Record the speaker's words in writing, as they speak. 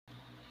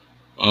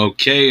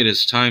Okay, it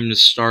is time to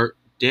start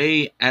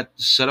Day at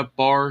the Setup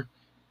Bar,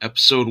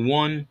 Episode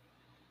 1,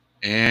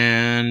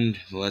 and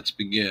let's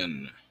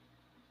begin.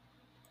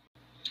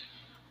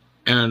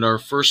 And our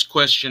first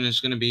question is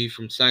going to be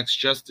from Sax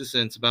Justice,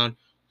 and it's about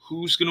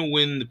who's going to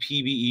win the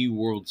PBE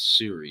World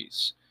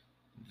Series.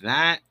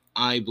 That,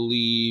 I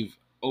believe,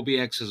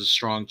 OBX has a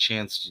strong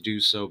chance to do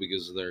so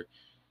because of their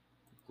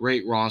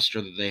great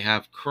roster that they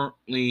have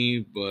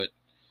currently, but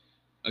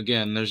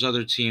again, there's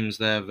other teams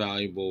that have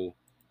valuable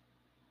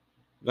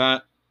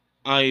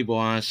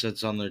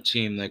assets on their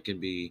team that can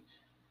be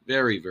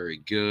very,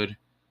 very good.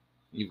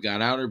 You've got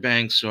Outer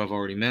Banks, who I've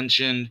already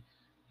mentioned.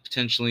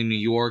 Potentially New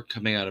York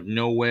coming out of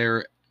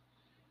nowhere.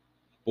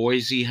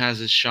 Boise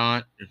has a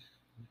shot.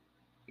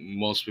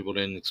 Most people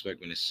didn't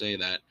expect me to say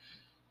that.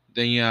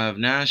 Then you have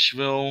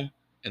Nashville,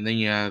 and then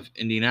you have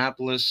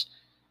Indianapolis,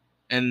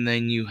 and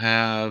then you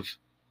have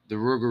the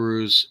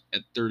Rougarous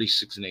at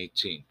 36 and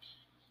 18.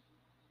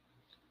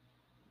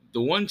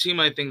 The one team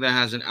I think that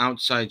has an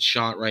outside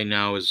shot right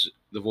now is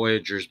the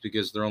Voyagers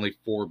because they're only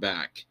 4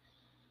 back.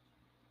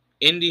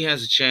 Indy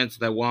has a chance of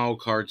that wild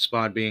card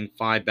spot being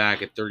 5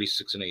 back at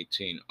 36 and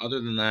 18.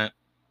 Other than that,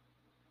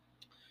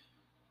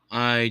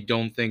 I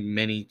don't think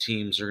many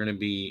teams are going to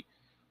be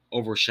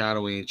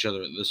overshadowing each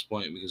other at this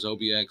point because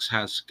OBX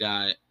has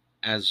got,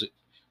 as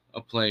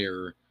a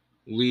player,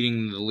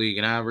 leading the league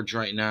in average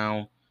right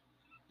now,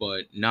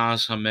 but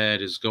Naz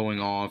Hamed is going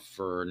off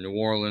for New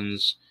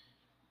Orleans,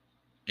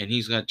 and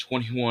he's got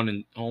 21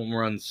 in home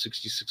runs,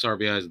 66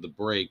 RBIs at the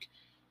break.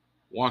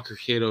 Walker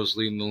Cato's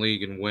leading the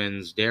league in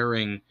wins.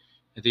 Daring,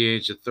 at the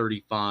age of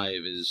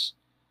 35, is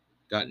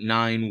got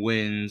 9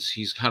 wins.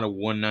 He's got a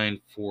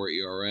 1.94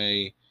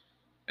 ERA.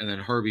 And then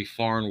Herbie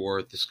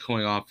Farnworth is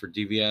going off for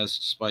DVS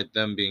despite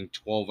them being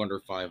 12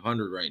 under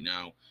 500 right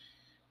now.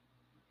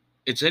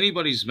 It's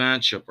anybody's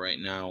matchup right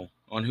now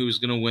on who's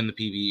going to win the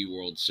PBE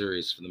World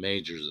Series for the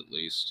majors at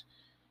least.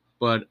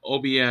 But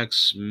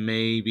OBX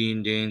may be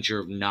in danger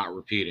of not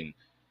repeating.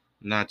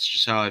 And that's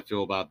just how I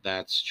feel about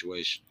that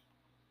situation.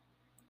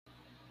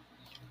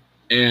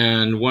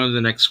 And one of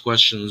the next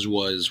questions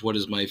was, what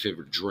is my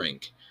favorite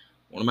drink?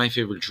 One of my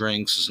favorite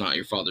drinks is Not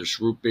Your Father's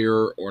Root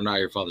Beer or Not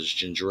Your Father's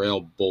Ginger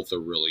Ale. Both are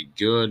really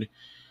good.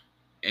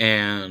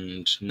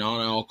 And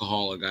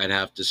non-alcoholic, I'd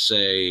have to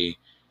say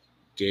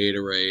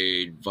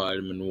Gatorade,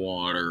 vitamin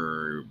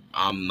water.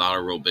 I'm not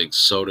a real big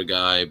soda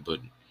guy,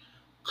 but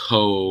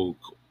Coke,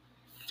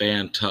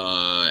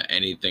 Fanta,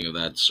 anything of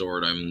that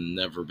sort. I've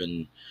never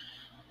been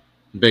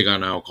big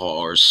on alcohol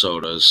or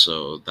soda,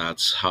 so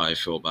that's how I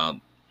feel about.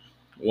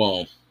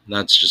 Well,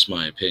 that's just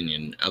my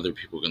opinion. Other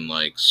people can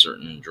like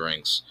certain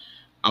drinks,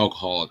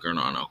 alcoholic or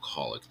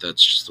non-alcoholic.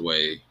 That's just the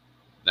way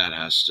that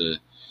has to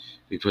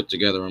be put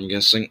together, I'm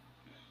guessing.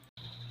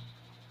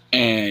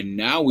 And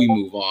now we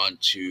move on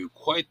to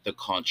quite the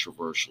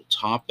controversial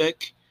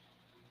topic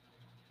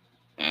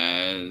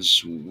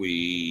as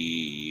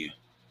we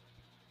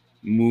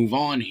move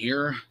on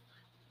here.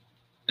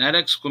 That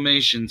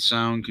exclamation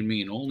sound can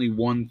mean only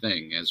one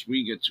thing as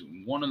we get to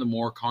one of the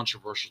more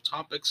controversial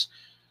topics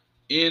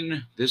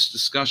in this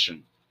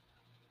discussion.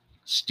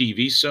 Steve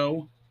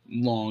Esso,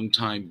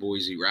 longtime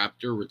Boise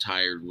Raptor,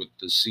 retired with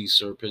the Sea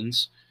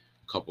Serpents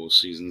a couple of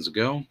seasons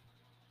ago.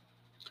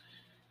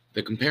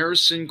 The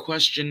comparison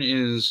question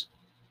is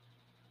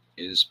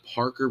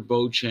Parker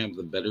Beauchamp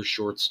the better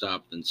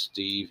shortstop than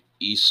Steve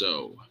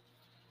Esso?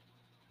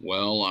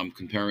 Well, I'm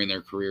comparing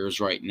their careers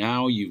right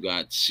now. You've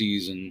got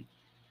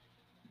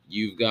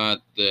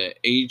the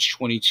age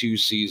 22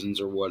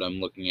 seasons are what I'm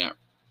looking at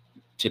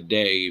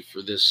today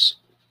for this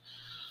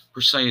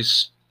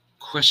precise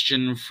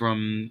question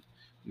from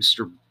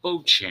Mr.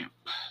 Beauchamp,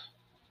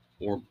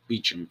 or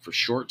Beecham for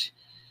short.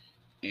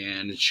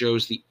 And it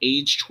shows the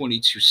age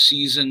 22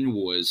 season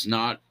was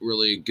not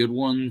really a good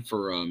one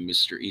for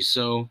Mr.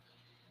 Esso.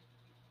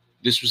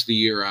 This was the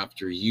year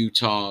after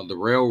Utah, the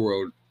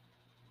Railroaders,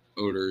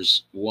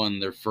 won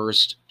their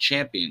first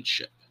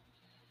championship.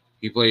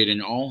 He played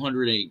in all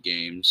 108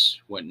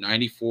 games, went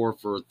 94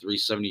 for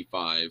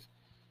 375,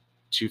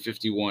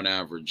 251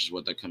 average is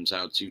what that comes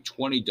out to,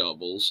 20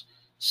 doubles,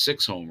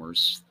 6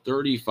 homers,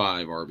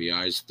 35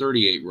 RBIs,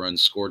 38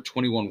 runs scored,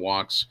 21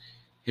 walks,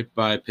 hit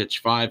by a pitch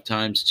 5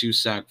 times, 2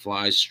 sac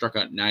flies, struck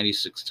out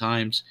 96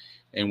 times,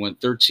 and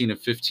went 13 of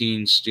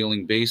 15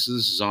 stealing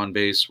bases. His on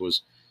base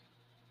was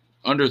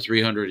under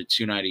 300 at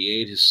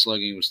 298. His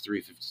slugging was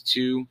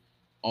 352.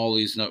 All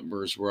these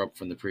numbers were up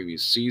from the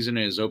previous season,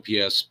 and his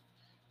OPS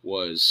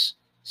was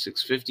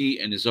 650,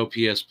 and his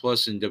OPS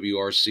plus and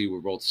WRC were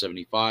both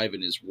 75,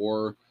 and his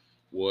WAR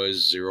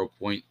was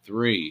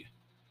 0.3.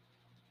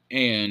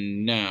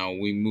 And now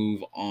we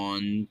move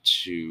on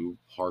to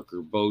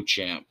Parker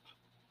Beauchamp.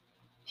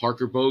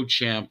 Parker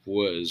Beauchamp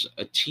was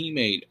a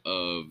teammate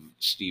of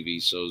Steve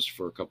Esso's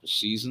for a couple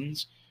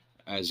seasons,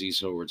 as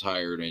Esso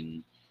retired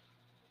in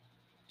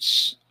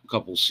a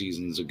couple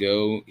seasons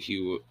ago.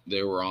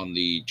 They were on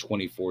the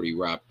 2040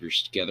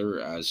 Raptors together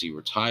as he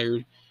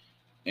retired,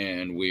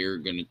 and we're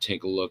going to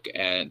take a look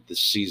at the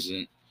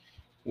season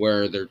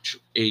where their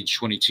age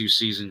 22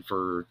 season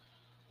for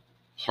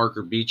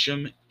Parker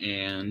Beecham,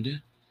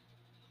 and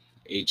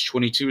age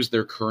 22 is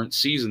their current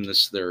season.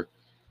 This is their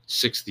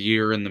 6th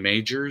year in the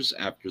majors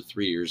after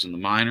 3 years in the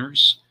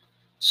minors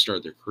to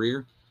start their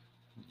career.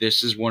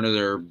 This is one of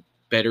their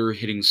better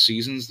hitting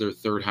seasons, their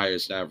 3rd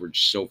highest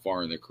average so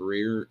far in their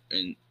career,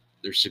 in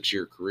their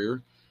 6-year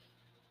career.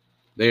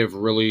 They have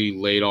really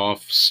laid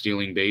off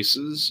stealing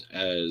bases,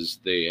 as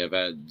they have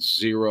had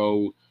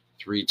 0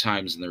 3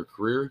 times in their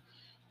career,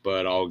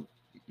 but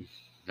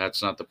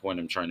that's not the point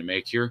I'm trying to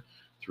make here.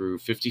 Through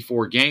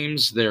 54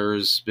 games,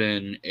 there's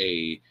been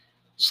a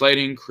slight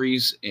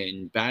increase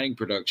in batting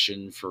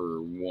production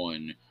for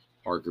one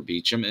Parker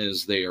Beecham,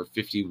 as they are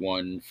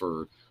 51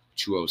 for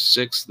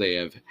 206. They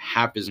have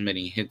half as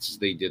many hits as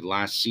they did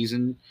last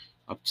season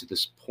up to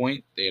this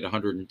point. They had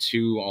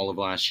 102 all of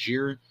last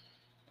year,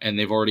 and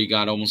they've already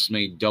got almost as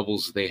many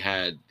doubles they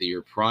had the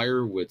year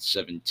prior, with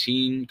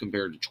 17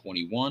 compared to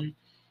 21.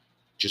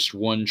 Just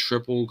 1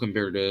 triple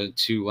compared to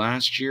 2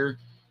 last year,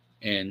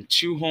 and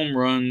 2 home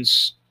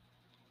runs,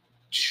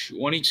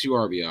 22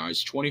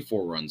 RBIs,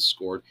 24 runs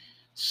scored,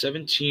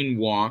 17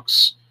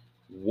 walks,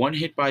 1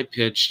 hit by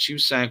pitch, 2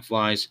 sac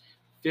flies,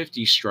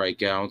 50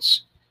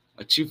 strikeouts,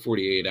 a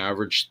 248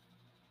 average,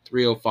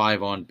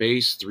 305 on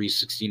base,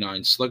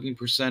 369 slugging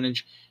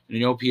percentage, and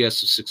an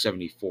OPS of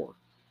 674.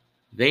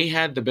 They're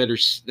having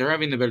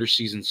the better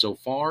season so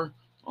far,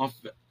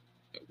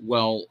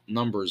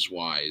 numbers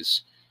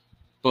wise,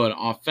 but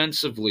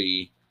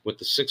offensively, with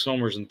the 6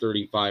 homers and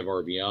 35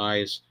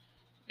 RBIs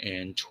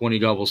and 20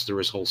 doubles through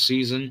his whole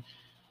season,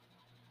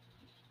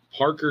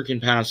 Parker can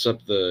pass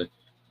up the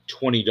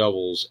 20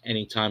 doubles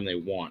anytime they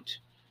want.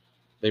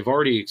 They've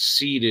already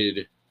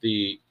exceeded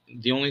the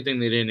only thing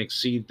they didn't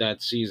exceed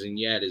that season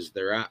yet is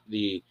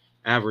the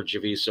average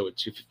of ISO at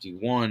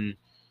 251,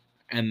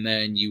 and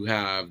then you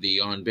have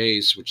the on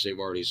base, which they've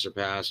already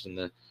surpassed, and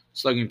the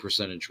slugging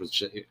percentage,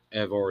 which they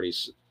have already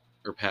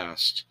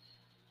surpassed.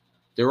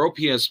 Their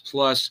OPS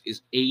plus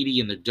is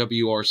 80 and their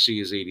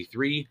WRC is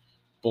 83,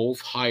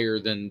 both higher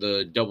than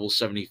the double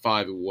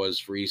 75 it was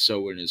for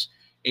ISO in his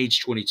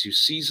age 22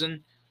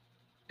 season,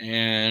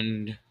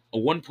 and a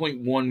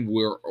 1.1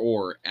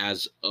 WAR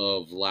as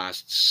of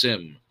last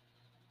sim,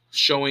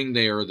 showing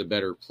they are the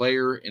better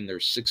player in their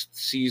 6th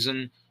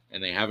season,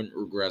 and they haven't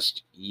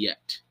regressed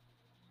yet.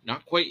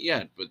 Not quite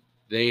yet, but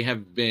they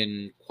have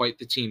been quite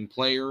the team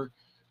player.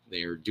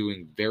 They are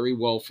doing very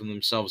well for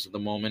themselves at the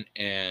moment,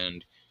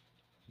 and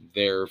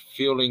their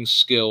fielding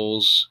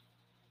skills,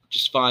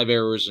 just 5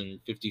 errors in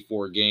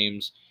 54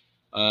 games,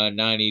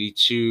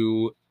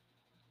 982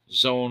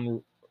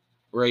 zone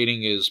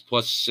rating is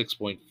plus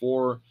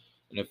 6.4,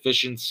 and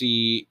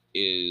efficiency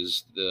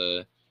is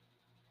the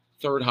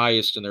 3rd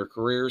highest in their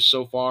career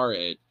so far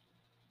at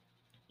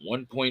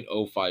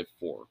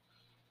 1.054.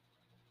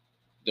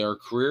 Their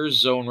career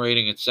zone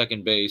rating at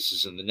second base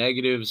is in the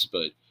negatives,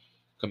 but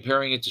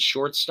comparing it to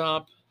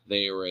shortstop,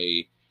 they are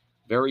a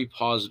very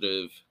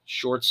positive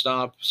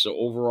shortstop. So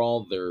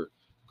overall, their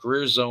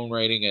career zone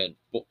rating at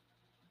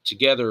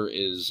together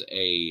is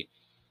a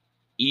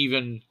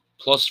even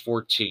plus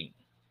 14.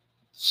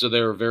 So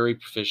they're a very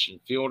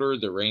proficient fielder.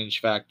 The range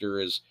factor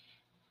has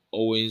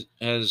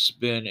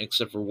been,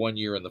 except for 1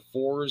 year, in the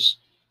 4s.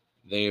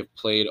 They have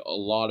played a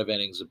lot of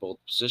innings at both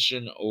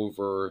position,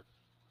 over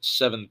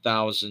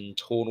 7,000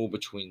 total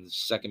between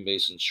second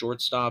base and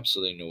shortstop, so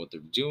they know what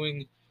they're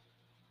doing.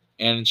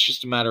 And it's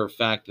just a matter of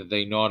fact that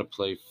they know how to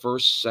play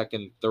first,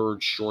 second,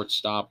 third,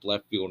 shortstop,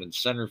 left field, and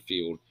center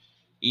field,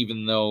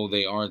 even though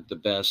they aren't the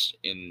best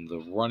in the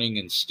running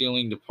and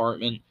stealing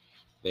department.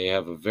 They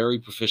have a very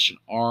proficient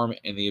arm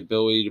and the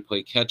ability to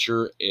play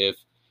catcher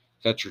if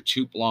catcher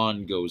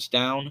Tuplon goes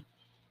down.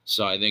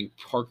 So I think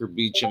Parker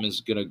Beecham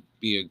is going to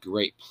be a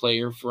great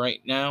player for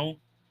right now.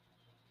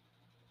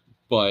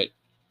 But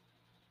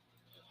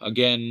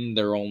again,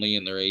 they're only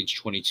in their age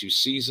 22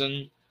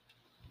 season.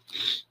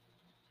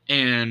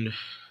 And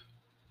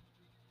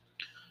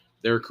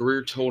their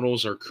career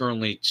totals are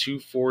currently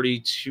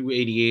 240,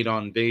 288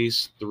 on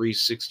base,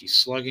 360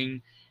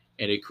 slugging,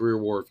 and a career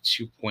WAR of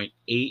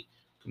 2.8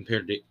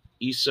 compared to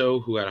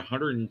ISO, who had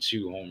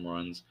 102 home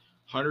runs,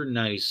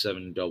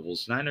 197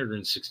 doubles,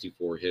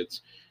 964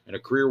 hits, and a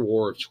career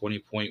WAR of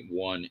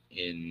 20.1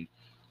 in,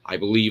 I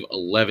believe,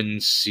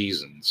 11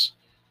 seasons.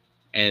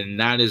 And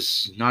that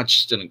is not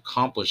just an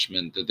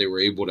accomplishment that they were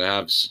able to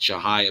have such a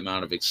high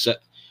amount of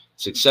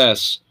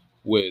success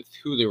with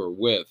who they were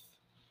with.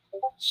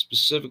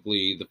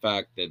 Specifically, the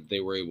fact that they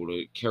were able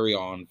to carry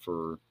on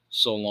for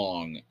so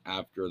long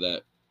after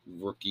that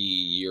rookie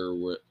year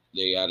where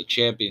they had a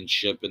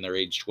championship in their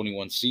age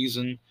 21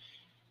 season,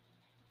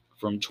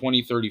 from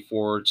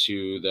 2034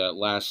 to that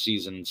last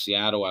season in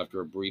Seattle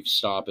after a brief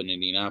stop in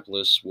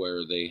Indianapolis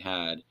where they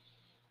had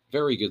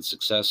very good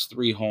success,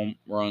 3 home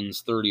runs,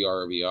 30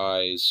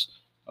 RBIs,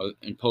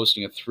 and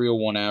posting a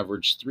 301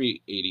 average,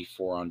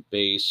 384 on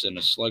base, and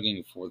a slugging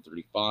of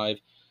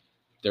 435.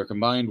 Their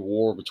combined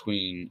WAR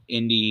between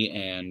Indy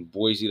and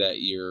Boise that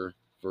year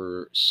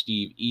for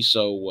Steve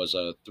ISO was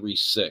a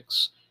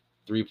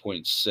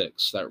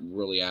 3.6. That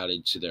really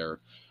added to their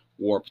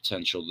WAR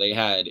potential. They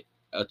had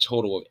a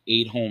total of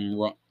 8 home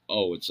run.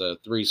 Oh, it's a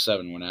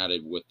 3-7 when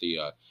added with the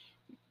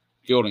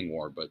fielding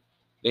WAR, but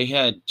they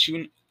had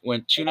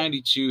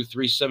 292,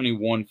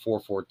 371,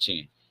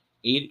 414.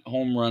 8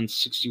 home runs,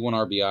 61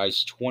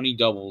 RBIs, 20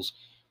 doubles,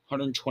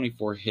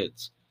 124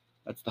 hits.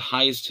 That's the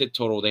highest hit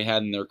total they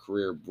had in their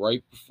career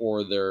right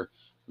before their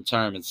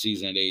retirement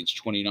season at age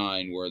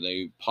 29, where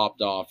they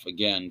popped off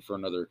again for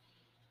another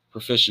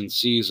proficient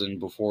season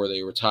before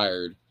they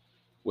retired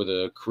with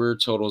a career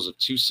totals of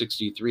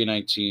 260,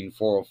 319,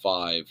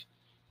 405,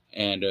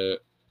 and a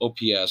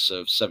OPS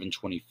of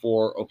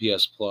 724,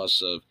 OPS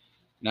plus of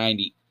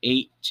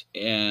 98,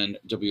 and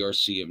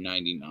WRC of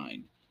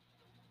 99.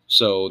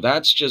 So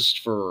that's just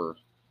for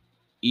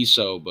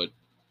ESO, but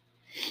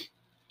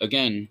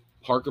again,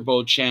 Parker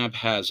Beauchamp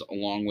has a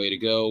long way to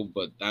go,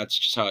 but that's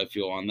just how I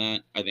feel on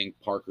that. I think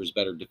Parker's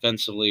better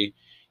defensively.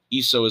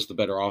 ESO is the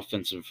better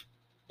offensive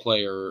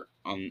player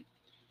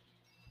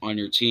on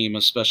your team,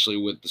 especially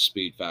with the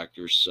speed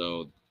factor.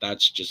 So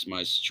that's just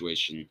my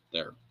situation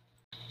there.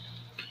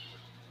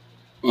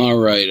 All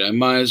right, I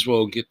might as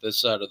well get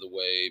this out of the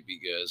way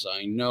because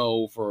I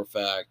know for a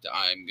fact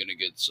I'm going to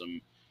get some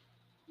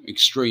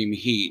extreme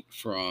heat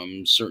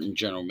from certain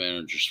general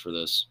managers for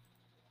this.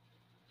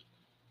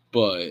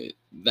 But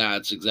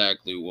that's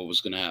exactly what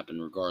was going to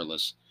happen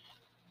regardless.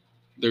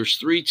 There's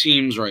 3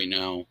 teams right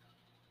now,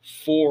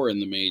 4 in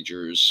the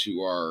majors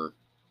who are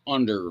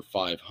under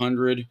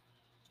 500.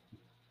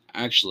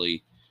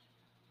 Actually,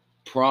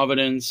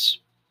 Providence,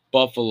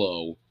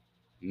 Buffalo,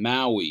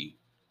 Maui,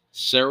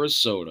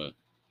 Sarasota,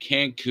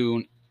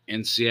 Cancun,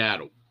 and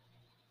Seattle.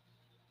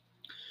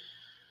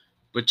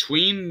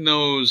 Between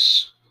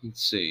those,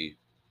 let's see,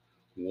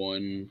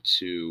 1,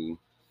 2,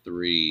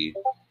 3,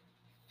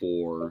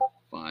 4,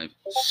 5,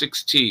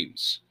 6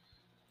 teams.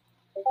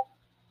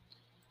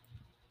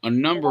 A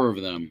number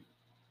of them,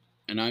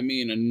 and I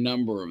mean a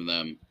number of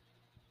them,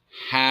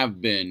 have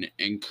been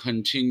and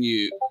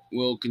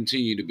will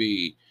continue to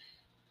be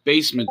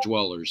basement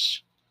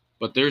dwellers.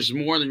 But there's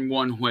more than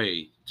one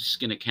way to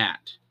skin a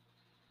cat.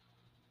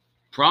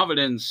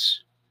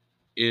 Providence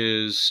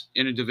is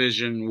in a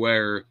division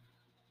where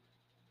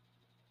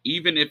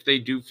even if they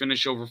do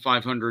finish over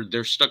 500,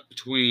 they're stuck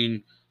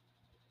between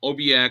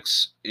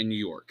OBX and New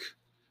York.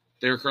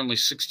 They're currently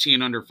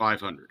 16 under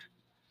 500.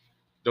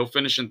 They'll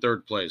finish in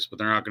 3rd place, but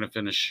they're not going to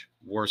finish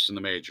worse in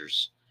the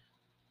majors.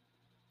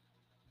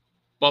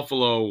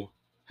 Buffalo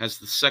has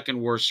the 2nd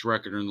worst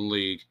record in the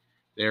league.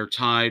 They are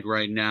tied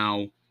right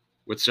now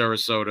with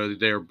Sarasota.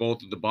 They are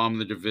both at the bottom of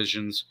the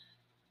divisions.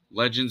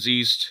 Legends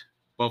East,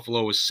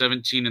 Buffalo is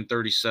 17 and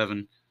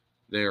 37.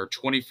 They are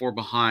 24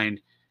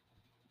 behind.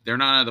 They're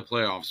not out of the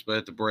playoffs, but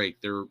at the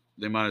break,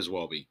 they might as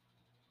well be.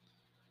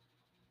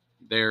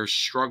 They're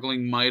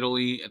struggling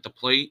mightily at the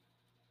plate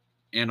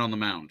and on the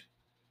mound.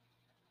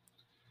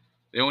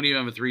 They don't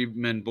even have a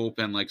 3-man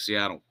bullpen like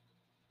Seattle.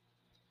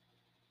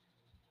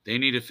 They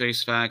need to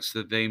face facts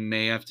that they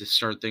may have to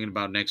start thinking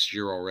about next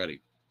year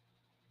already.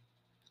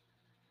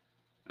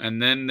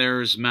 And then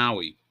there's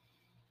Maui.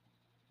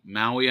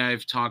 Maui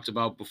I've talked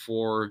about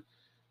before.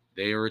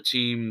 They are a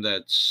team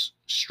that's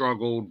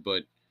struggled,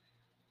 but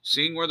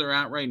seeing where they're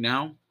at right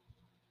now,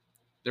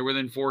 they're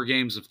within 4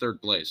 games of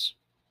 3rd place.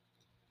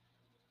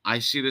 I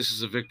see this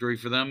as a victory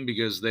for them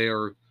because they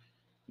are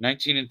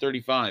 19 and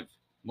 35.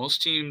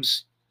 Most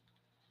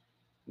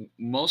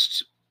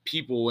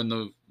people in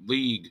the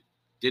league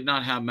did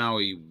not have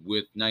Maui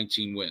with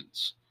 19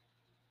 wins.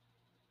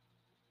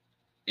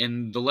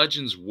 In the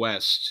Legends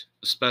West,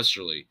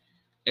 especially,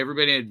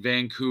 everybody at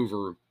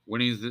Vancouver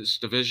winning this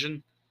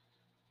division,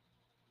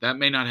 that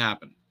may not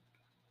happen.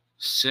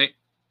 San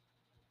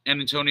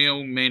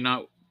Antonio may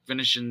not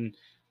finish in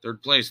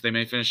 3rd place. They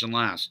may finish in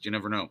last. You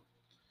never know.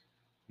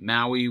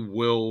 Maui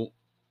will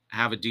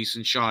have a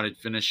decent shot at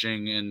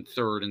finishing in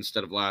 3rd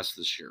instead of last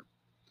this year.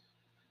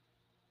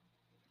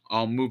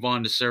 I'll move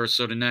on to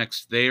Sarasota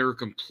next. They are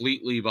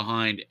completely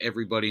behind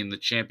everybody in the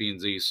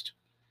Champions East.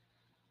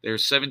 They're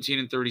 17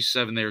 and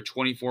 37. They are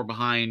 24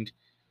 behind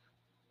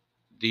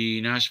the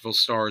Nashville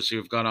Stars, who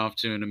have got off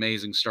to an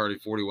amazing start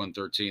at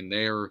 41-13.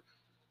 They are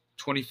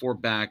 24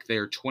 back. They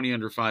are 20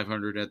 under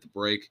 500 at the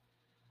break.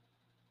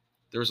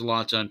 There's a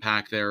lot to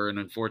unpack there, and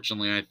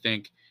unfortunately, I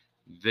think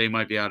they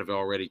might be out of it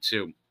already,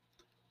 too.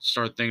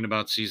 Start thinking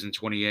about season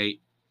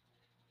 28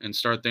 and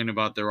start thinking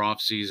about their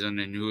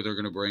offseason and who they're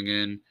going to bring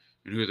in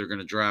and who they're going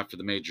to draft for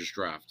the Majors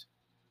draft.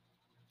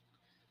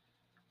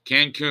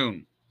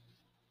 Cancun.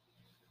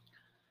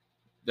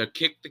 The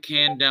kick the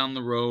can down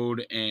the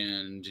road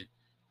and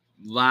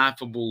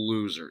laughable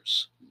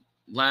losers.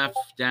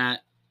 Laughed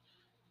at,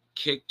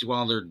 kicked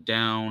while they're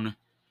down.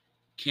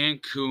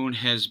 Cancun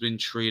has been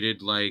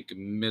treated like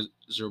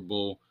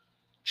miserable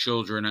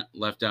children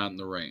left out in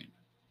the rain.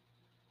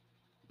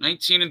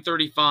 19 and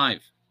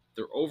 35.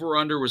 Their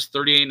over-under was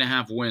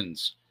 38.5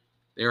 wins.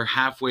 They are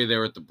halfway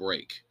there at the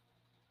break.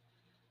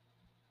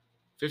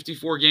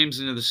 54 games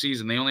into the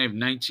season, they only have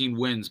 19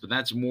 wins, but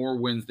that's more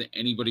wins than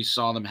anybody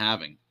saw them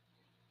having.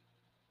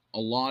 A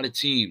lot of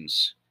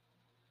teams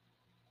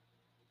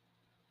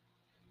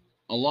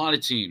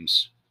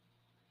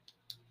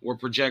were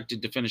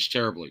projected to finish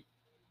terribly.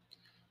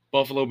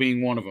 Buffalo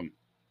being one of them.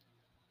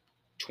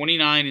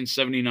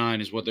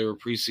 29-79 is what they were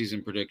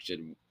preseason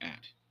predicted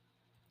at.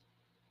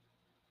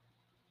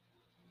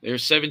 They're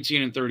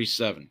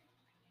 17-37.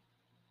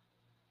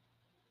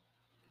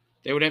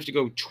 They would have to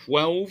go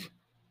 12-42.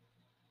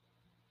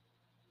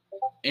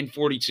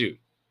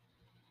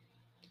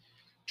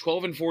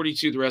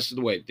 12-42 the rest of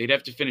the way. They'd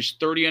have to finish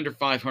 30 under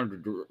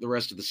 500 the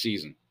rest of the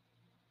season.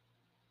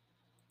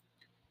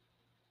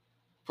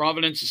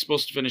 Providence is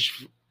supposed to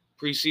finish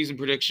preseason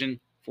prediction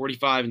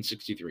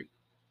 45-63.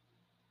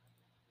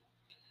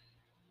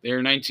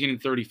 They're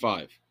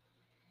 19-35.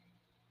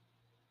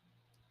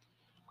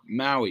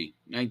 Maui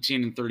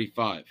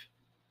 19-35.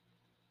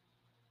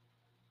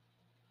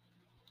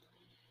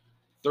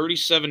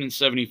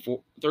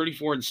 37-74.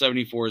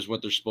 34-74 is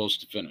what they're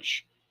supposed to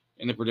finish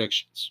in the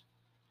predictions.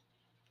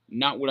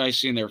 Not what I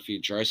see in their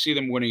future. I see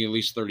them winning at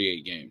least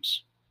 38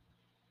 games.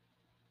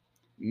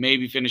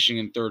 Maybe finishing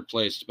in third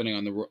place, depending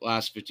on the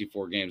last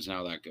 54 games and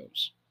how that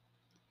goes.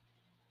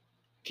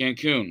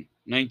 Cancun,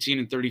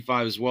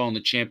 19-35 as well in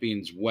the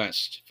Champions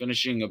West.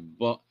 Finishing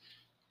above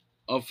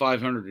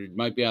 500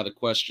 might be out of the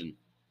question.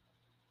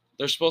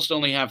 They're supposed to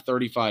only have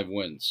 35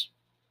 wins.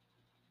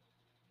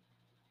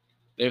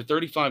 They have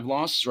 35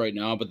 losses right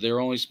now, but they're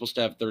only supposed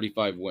to have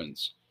 35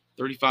 wins.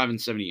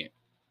 35-78.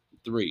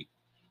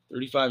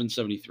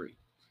 35-73.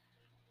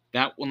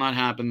 That will not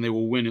happen. They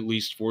will win at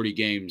least 40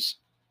 games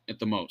at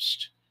the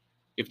most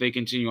if they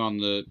continue on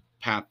the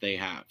path they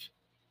have.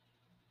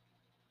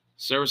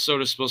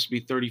 Sarasota is supposed to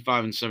be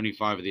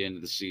 35-75 at the end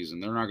of the season.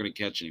 They're not going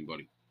to catch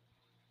anybody.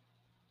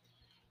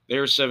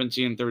 They're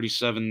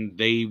 17-37.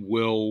 They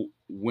will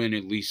win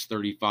at least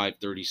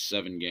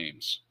 35-37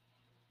 games.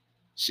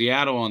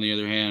 Seattle, on the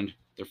other hand,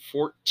 they're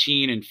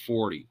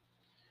 14-40.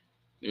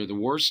 They're the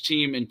worst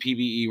team in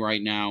PBE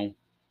right now.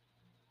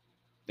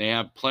 They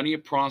have plenty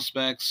of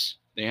prospects.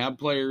 They have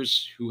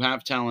players who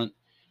have talent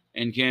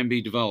and can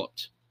be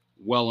developed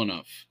well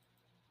enough.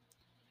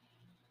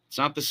 It's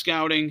not the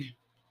scouting.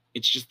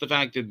 It's just the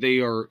fact that they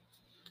are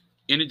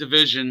in a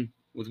division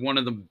with one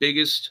of the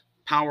biggest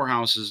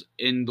powerhouses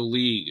in the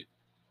league.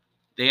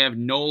 They have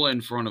NOLA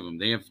in front of them.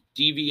 They have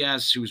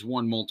DVS, who's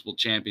won multiple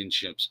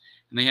championships.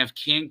 And they have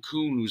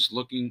Cancun,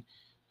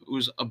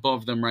 who's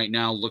above them right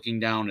now, looking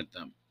down at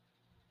them.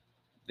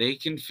 They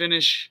can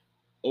finish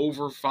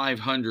over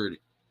 500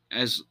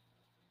 as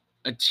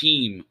a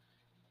team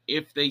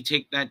if they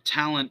take that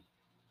talent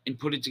and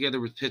put it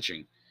together with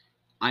pitching.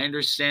 I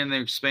understand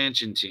their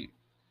expansion team.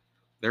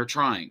 They're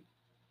trying.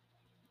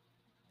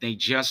 They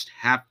just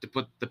have to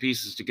put the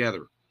pieces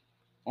together.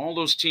 All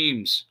those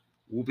teams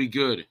will be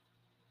good.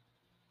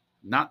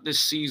 Not this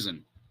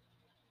season.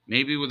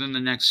 Maybe within the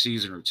next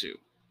season or two.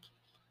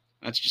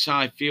 That's just how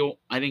I feel.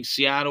 I think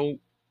Seattle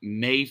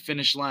may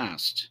finish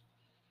last.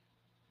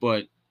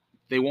 But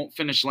they won't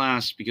finish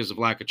last because of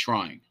lack of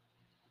trying.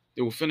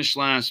 They will finish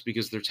last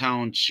because their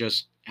talent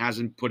just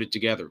hasn't put it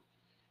together.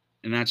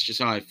 And that's just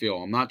how I feel.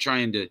 I'm not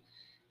trying to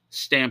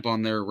stamp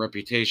on their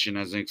reputation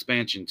as an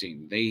expansion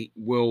team. They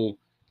will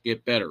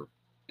get better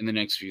in the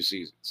next few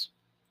seasons.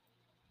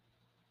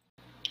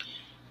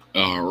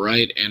 All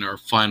right, and our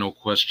final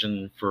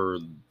question for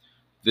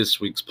this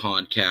week's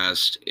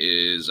podcast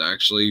is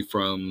actually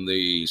from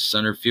the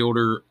center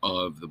fielder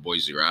of the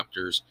Boise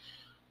Raptors,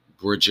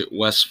 Bridget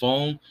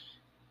Westfall.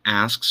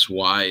 Asks,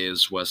 why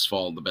is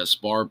Westfall the best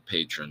bar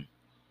patron?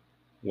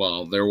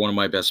 Well, they're one of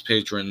my best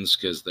patrons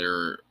because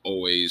they're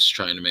always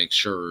trying to make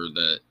sure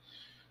that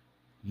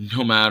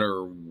no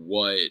matter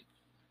what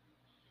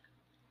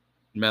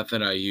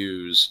method I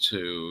use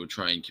to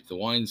try and keep the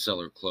wine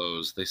cellar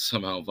closed, they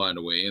somehow find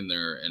a way in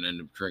there and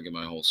end up drinking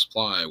my whole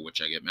supply,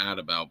 which I get mad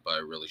about, but I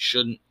really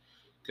shouldn't,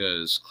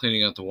 because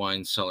cleaning out the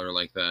wine cellar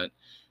like that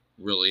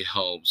really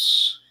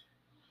helps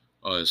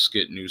us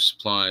get new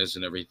supplies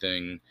and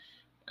everything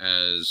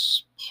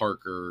as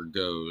Parker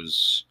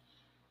goes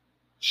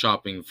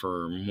shopping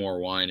for more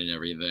wine and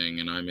everything,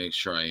 and I make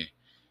sure I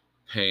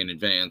pay in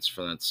advance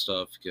for that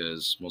stuff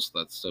because most of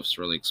that stuff's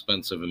really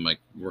expensive and my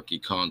rookie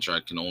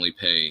contract can only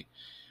pay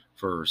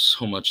for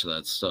so much of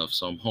that stuff.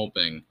 So I'm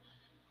hoping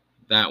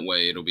that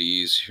way it'll be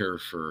easier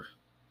for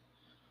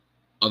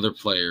other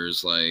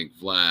players like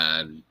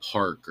Vlad,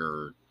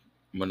 Parker,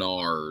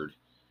 Menard,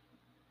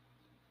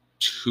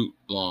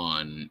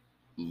 Toutlon,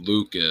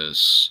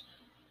 Lucas,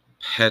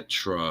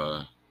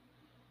 Petra,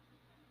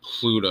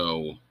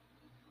 Pluto.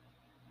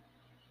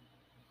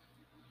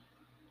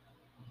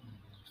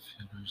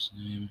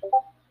 Name.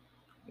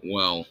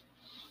 Well,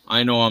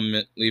 I know I'm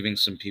leaving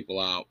some people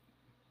out.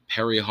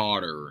 Perry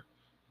Hodder,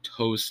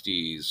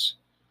 Toasties,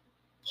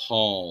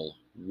 Paul,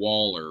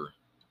 Waller,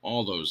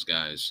 all those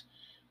guys.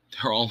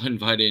 They're all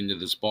invited into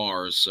this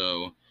bar,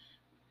 so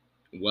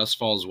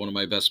Westfall is one of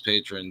my best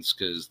patrons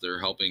because they're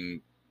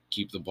helping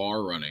keep the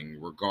bar running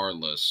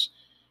regardless.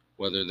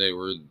 Whether they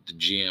were the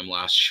GM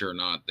last year or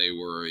not, they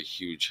were a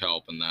huge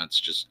help, and that's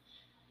just,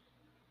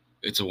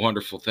 it's a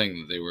wonderful thing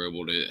that they were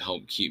able to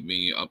help keep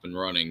me up and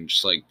running,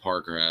 just like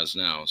Parker has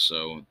now.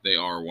 So they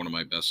are one of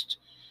my best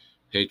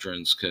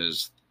patrons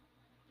because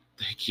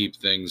they keep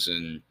things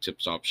in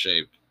tip-top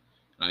shape.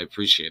 And I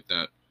appreciate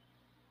that.